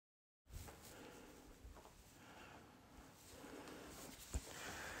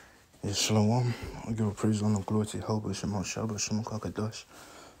Yes, Shalom. I give a praise, honor, glory to Yahweh, Shema, Shabbat, Shema, Kakadash.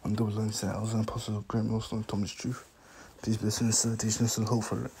 I'm double inside. I was an apostle of great Muslim, Thomas Truth. Peace, blessings, salutation, and hope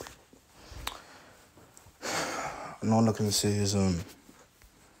for it. And all I can say is,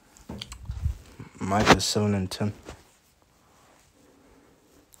 Micah 7 and 10.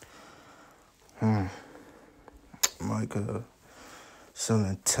 Micah 7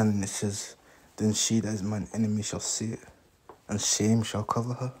 and 10, it says, Then she that is mine enemy shall see it, and shame shall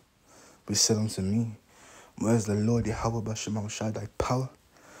cover her. But he said unto me, Where is the Lord Yahweh Bashemah Shai thy power?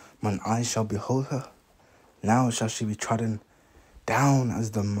 Mine eyes shall behold her. Now shall she be trodden down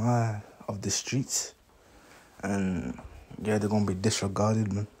as the mire of the streets. And yeah, they're gonna be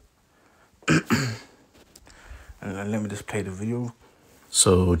disregarded, man. And let me just play the video.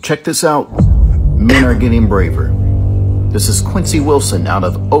 So check this out. Men are getting braver. This is Quincy Wilson out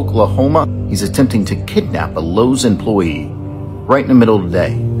of Oklahoma. He's attempting to kidnap a Lowe's employee right in the middle of the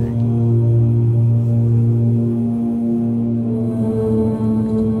day.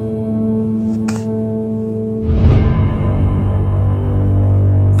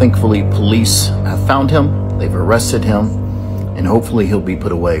 Thankfully, police have found him, they've arrested him, and hopefully he'll be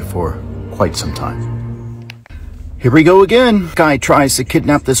put away for quite some time. Here we go again. Guy tries to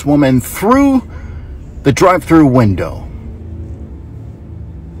kidnap this woman through the drive-through window.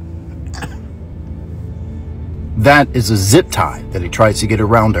 That is a zip tie that he tries to get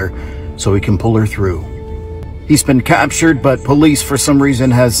around her so he can pull her through. He's been captured, but police for some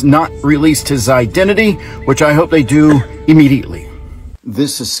reason has not released his identity, which I hope they do immediately.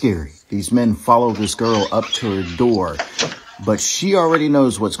 This is scary. These men follow this girl up to her door, but she already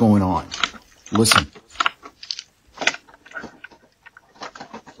knows what's going on. Listen.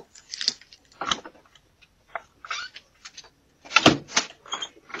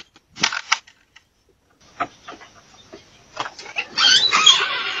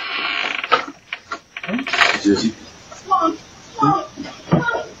 Jesse.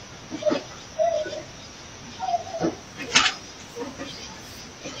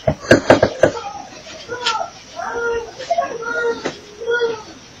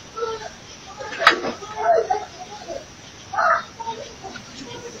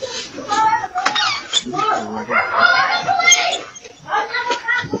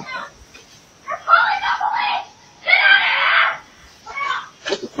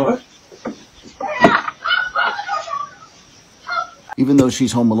 Even though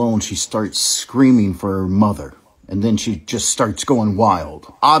she's home alone, she starts screaming for her mother. And then she just starts going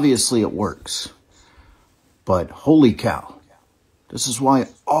wild. Obviously it works. But holy cow. This is why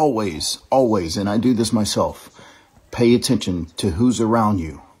always, and I do this myself, pay attention to who's around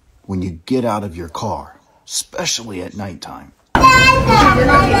you when you get out of your car, especially at nighttime. Thank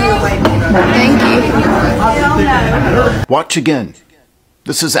you. Watch again.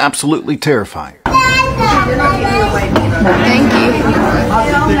 This is absolutely terrifying. Thank you.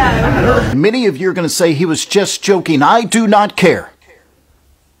 Many of you are going to say he was just joking. I do not care.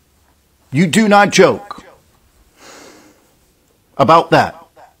 You do not joke about that.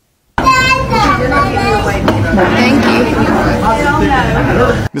 Thank you.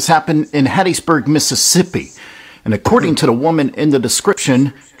 This happened in Hattiesburg, Mississippi. And according to the woman in the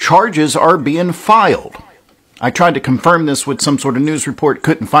description, charges are being filed. I tried to confirm this with some sort of news report,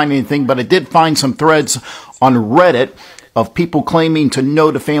 couldn't find anything, but I did find some threads on Reddit of people claiming to know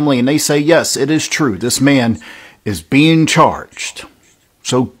the family, and they say, yes, it is true. This man is being charged.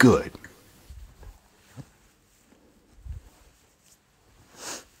 So good.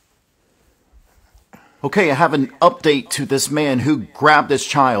 Okay, I have an update to this man who grabbed this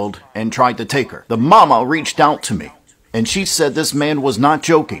child and tried to take her. The mama reached out to me, and she said this man was not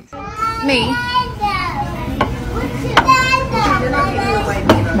joking. Me.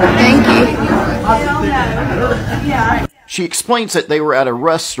 Thank you. She explains that they were at a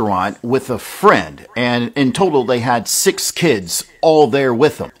restaurant with a friend, and in total they had 6 kids all there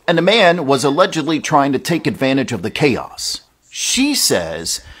with them. And the man was allegedly trying to take advantage of the chaos. She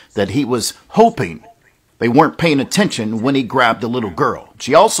says that he was hoping they weren't paying attention when he grabbed the little girl.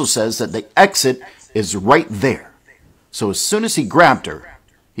 She also says that the exit is right there. So as soon as he grabbed her,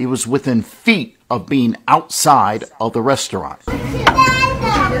 he was within feet of being outside of the restaurant.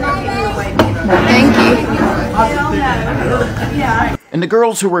 Thank you. And the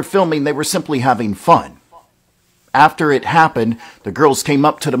girls who were filming, they were simply having fun. After it happened, the girls came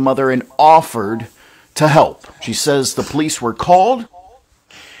up to the mother and offered to help. She says the police were called.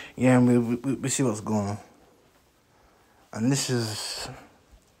 Yeah, we see what's going on. And this is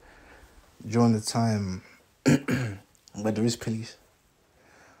during the time where there is police,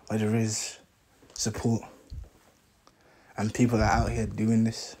 where there is support. And people are out here doing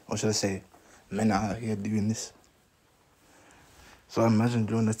this, or should I say, men are out here doing this. So imagine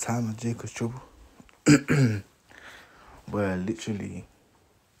during the time of Jacob's trouble, where literally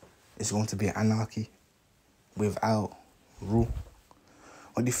it's going to be anarchy without rule.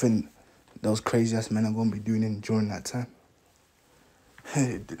 What do you think those crazy ass men are going to be doing during that time?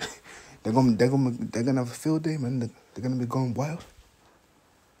 they're gonna have a field day, man. They're gonna be going wild.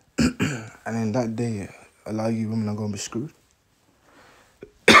 And in that day, a lot of you women are gonna be screwed.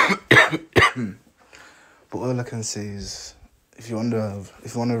 But all I can say is, if you want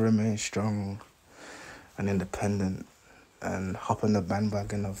to remain strong and independent and hop on the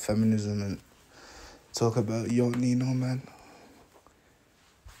bandwagon of feminism and talk about you don't need no man,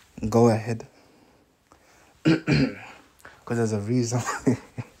 go ahead. Because there's a reason.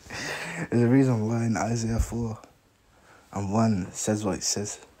 There's a reason why in Isaiah 4:1 says what it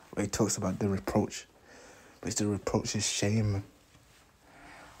says, where he talks about the reproach. But it's the reproach is shame, man.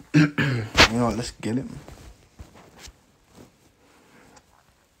 You know what, let's get it, man.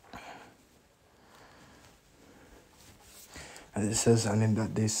 And it says, and in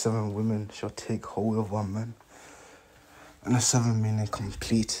that day 7 women shall take hold of one man. And the 7 meaning a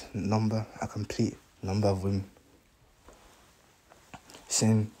complete number of women.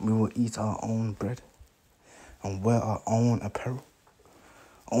 Saying, we will eat our own bread and wear our own apparel.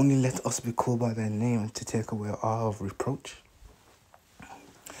 Only let us be called by their name to take away our reproach.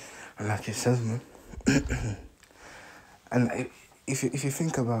 And like it says, man. And if you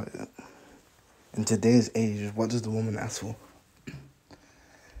think about it, in today's age, what does the woman ask for?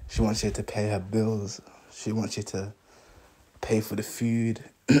 She wants you to pay her bills. She wants you to pay for the food.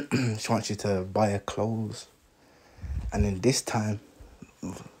 She wants you to buy her clothes. And in this time,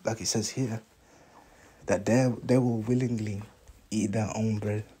 like it says here, that they will willingly eat their own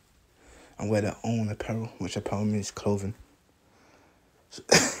bread and wear their own apparel, which apparel means clothing. So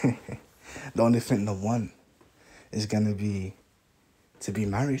the only thing they want is gonna be to be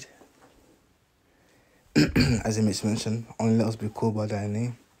married. As it makes mention, only let us be called by thy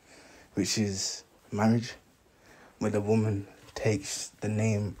name, which is marriage, where the woman takes the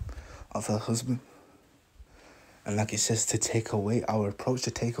name of her husband. And like it says, to take away our reproach,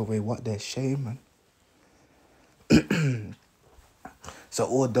 to take away what? Their shame, man. So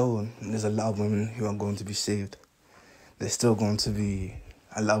although there's a lot of women who are going to be saved, there's still going to be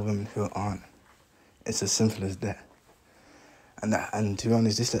a lot of women who aren't. It's as simple as that. And to be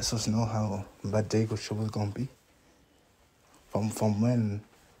honest, this lets us know how bad Jacob's trouble is going to be. From when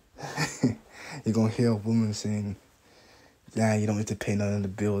you're going to hear a woman saying, yeah, you don't need to pay none of the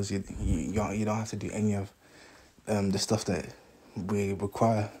bills. You don't have to do any of the stuff that we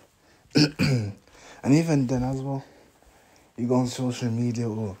require. And even then as well, you go on social media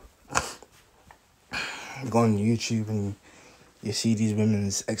or you go on YouTube and you see these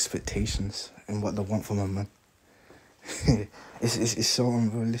women's expectations and what they want from a man. It's so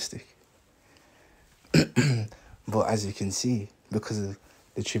unrealistic. But as you can see, because of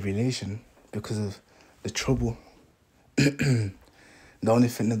the tribulation, because of the trouble, the only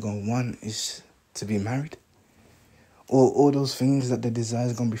thing they're going to want is to be married. All those things that they desire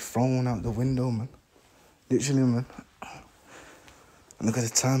is going to be thrown out the window, man. Literally, man. And look at the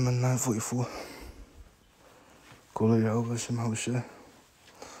time, man, 9:44. Call it over, somehow share.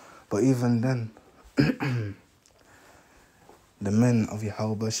 But even then, the men of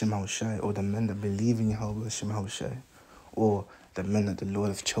Yahweh Shema Shai, or the men that believe in Yahweh Shema Shai, or the men that the Lord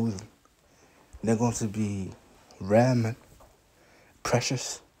has chosen, they're going to be rare, man,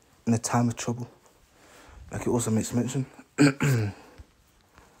 precious in a time of trouble. Like it also makes mention.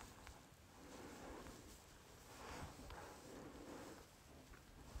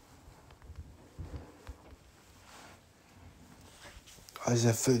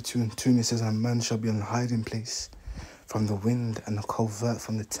 Isaiah 32:2, it says, a man shall be in a hiding place from the wind and a covert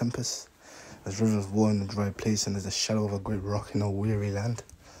from the tempest, as rivers of water in a dry place and as the shadow of a great rock in a weary land.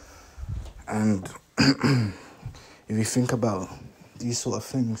 And if you think about these sort of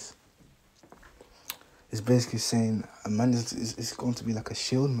things, it's basically saying a man is going to be like a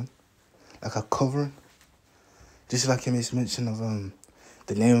shield, man, like a covering. Just like he makes mention of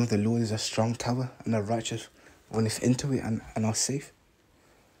the name of the Lord is a strong tower, and the righteous runneth into it and are safe.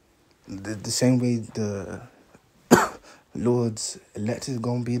 The same way the Lord's elect is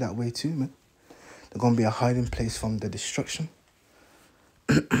going to be that way too, man. They're going to be a hiding place from the destruction.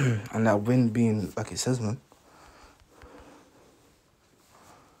 And that wind being, like it says, man,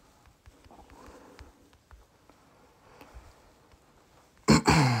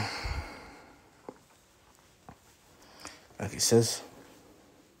 like it says,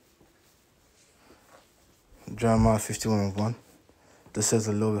 Jeremiah 51:1. This says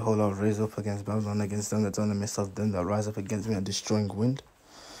the Lord, behold, I will raise up against Babylon, against them that are in the midst of them that rise up against me, a destroying wind.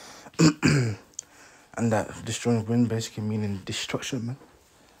 And that destroying wind basically meaning destruction, man.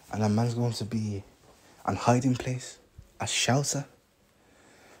 And a man's going to be a hiding place, a shelter,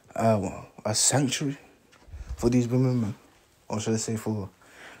 a sanctuary for these women, man. Or should I say for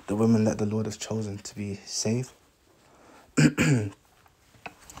the women that the Lord has chosen to be saved. And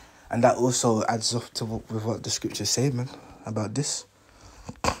that also adds up to with what the scriptures say, man, about this.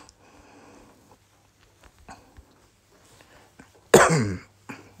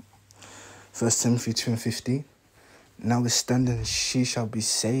 First Timothy 2:15. Notwithstanding, she shall be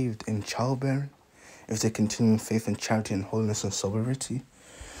saved in childbearing, if they continue in faith and charity and holiness and sobriety.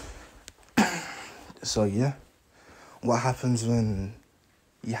 So yeah, what happens when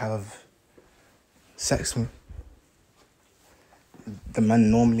you have sex, man? The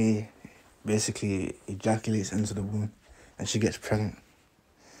man normally basically ejaculates into the woman and she gets pregnant.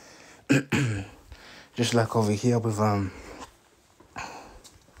 Just like over here with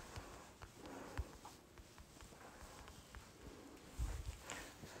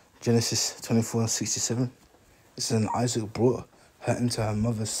Genesis 24:67. It says, and Isaac brought her into her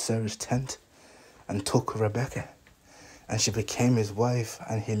mother Sarah's tent and took Rebekah, and she became his wife,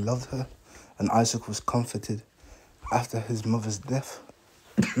 and he loved her, and Isaac was comforted after his mother's death.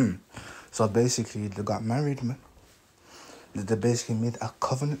 So basically, they got married, man. They basically made a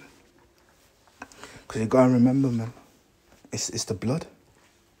covenant. Because you gotta remember, man, it's the blood.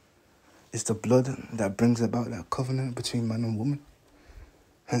 It's the blood that brings about that covenant between man and woman.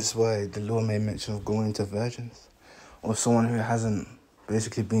 Hence why the law made mention of going to virgins, or someone who hasn't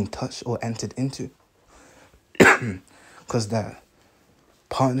basically been touched or entered into. Because that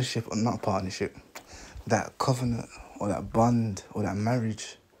partnership, or not partnership, that covenant or that bond or that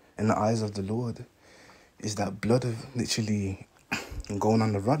marriage in the eyes of the Lord is that blood of literally going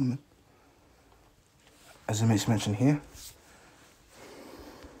on the rod, man. As it makes mention here.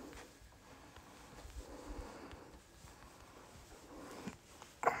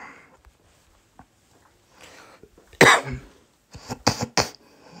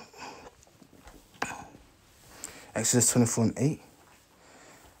 Exodus 24:8,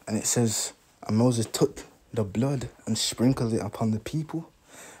 and it says, and Moses took the blood and sprinkled it upon the people,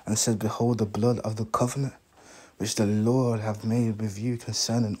 and said, behold, the blood of the covenant which the Lord hath made with you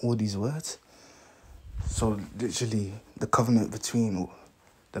concerning all these words. So literally, the covenant between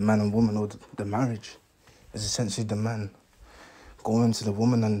the man and woman, or the marriage, is essentially the man going to the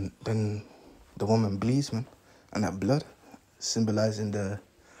woman, and then the woman bleeds, man, and that blood symbolizing the,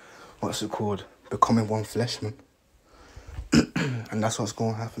 what's it called, becoming one flesh, man. And that's what's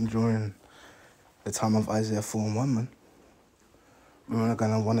going to happen during the time of Isaiah 4:1, man. Women are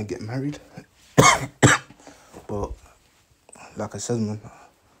going to want to get married. But, like I said, man,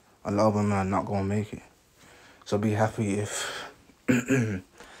 a lot of women are not going to make it. So be happy if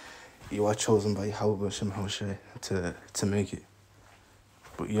you are chosen by Yahweh Shem Hoshe to make it.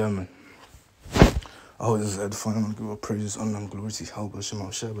 But yeah, man. I hope this is edifying. I'm going to give all praises, honor, and glory to Yahweh Shem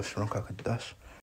Hoshe, B'Shalom Kakadash.